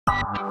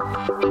Hi,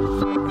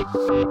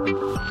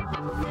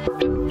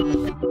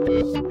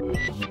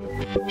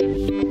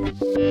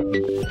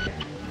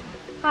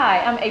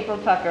 I'm April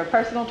Tucker,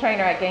 personal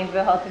trainer at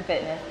Gainesville Health and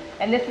Fitness,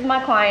 and this is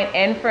my client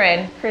and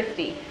friend,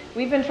 Christy.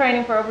 We've been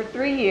training for over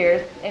 3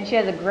 years, and she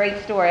has a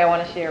great story I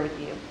want to share with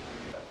you.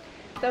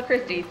 So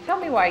Christy, tell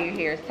me why you're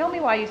here. Tell me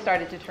why you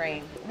started to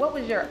train. What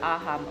was your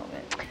aha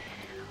moment?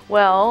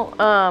 Well,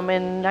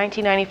 in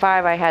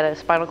 1995, I had a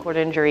spinal cord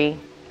injury,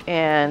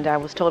 and I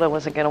was told I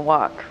wasn't going to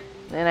walk.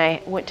 And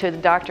I went to the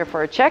doctor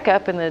for a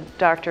checkup, and the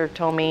doctor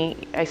told me,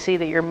 I see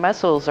that your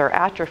muscles are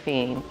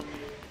atrophying.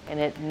 And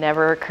it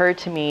never occurred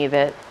to me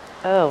that,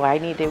 oh, I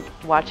need to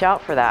watch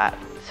out for that.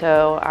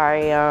 So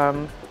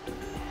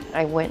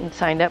I went and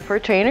signed up for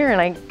a trainer,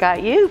 and I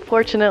got you,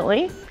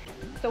 fortunately.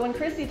 So when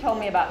Christy told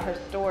me about her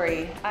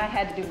story, I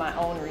had to do my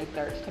own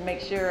research to make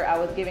sure I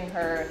was giving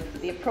her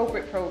the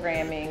appropriate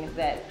programming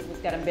that was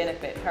going to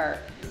benefit her.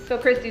 So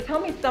Christy,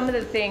 tell me some of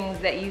the things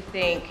that you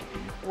think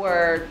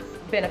were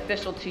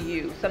beneficial to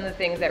you, some of the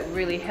things that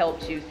really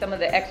helped you, some of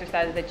the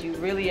exercises that you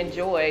really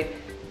enjoyed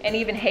and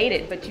even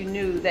hated, but you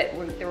knew that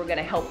they were going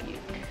to help you.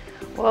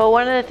 Well,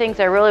 one of the things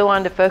I really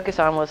wanted to focus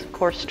on was, of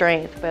course,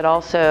 strength, but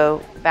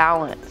also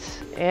balance.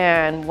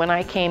 And when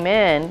I came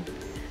in,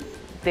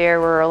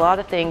 there were a lot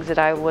of things that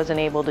I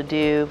wasn't able to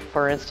do.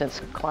 For instance,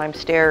 climb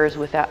stairs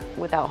without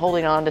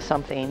holding on to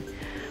something.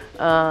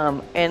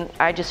 And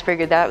I just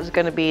figured that was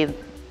going to be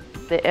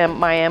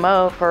my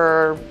MO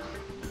for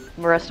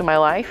the rest of my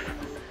life.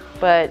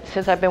 But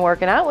since I've been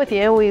working out with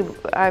you,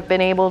 I've been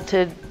able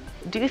to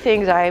do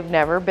things I'd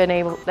never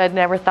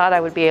thought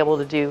I would be able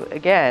to do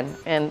again.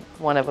 And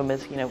one of them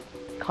is,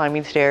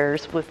 climbing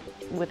stairs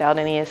without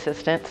any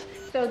assistance.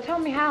 So tell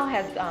me, how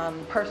has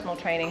personal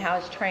training, how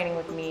has training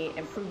with me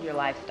improved your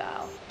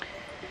lifestyle?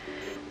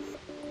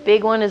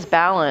 Big one is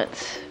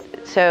balance.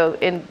 So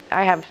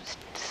I have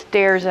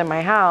stairs in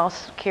my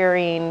house,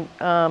 carrying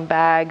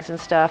bags and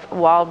stuff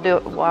while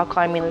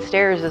climbing the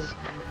stairs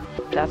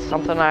that's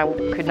something I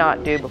could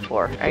not do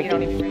before. You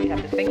don't even really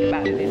have to think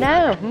about it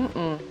anymore.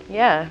 No,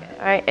 yeah.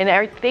 Okay.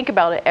 I think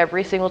about it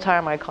every single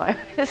time I climb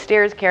the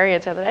stairs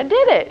carrying something. I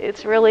did it.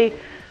 It's really,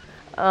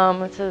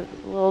 it's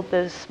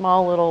those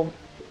small little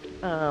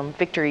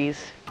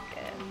victories.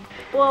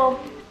 Well,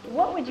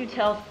 what would you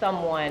tell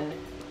someone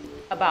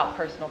about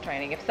personal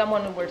training? If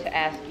someone were to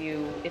ask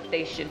you if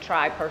they should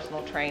try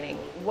personal training,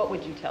 what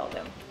would you tell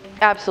them?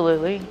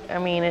 Absolutely. I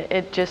mean,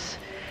 it's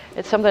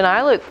something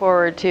I look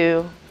forward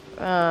to.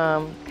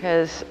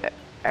 Because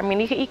I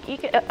mean,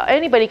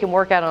 anybody can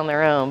work out on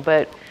their own,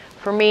 but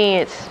for me,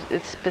 it's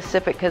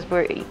specific because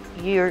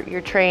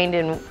you're trained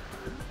and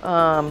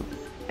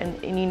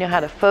you know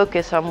how to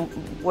focus on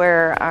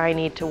where I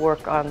need to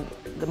work on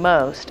the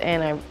most,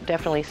 and I've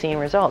definitely seen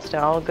results.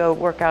 Now I'll go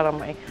work out on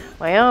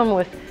my own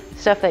with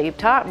stuff that you've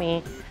taught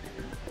me,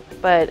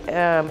 but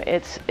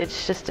it's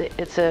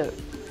a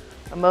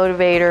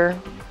motivator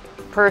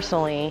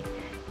personally.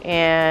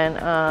 And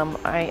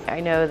I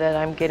know that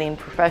I'm getting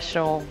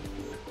professional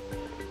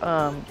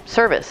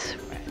service,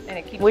 and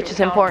it keeps which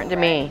is important to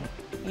me.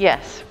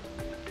 Yes.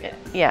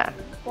 Yeah.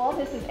 Well,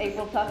 this is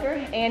April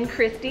Tucker and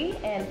Christy,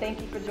 and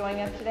thank you for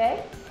joining us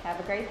today. Have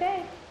a great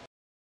day.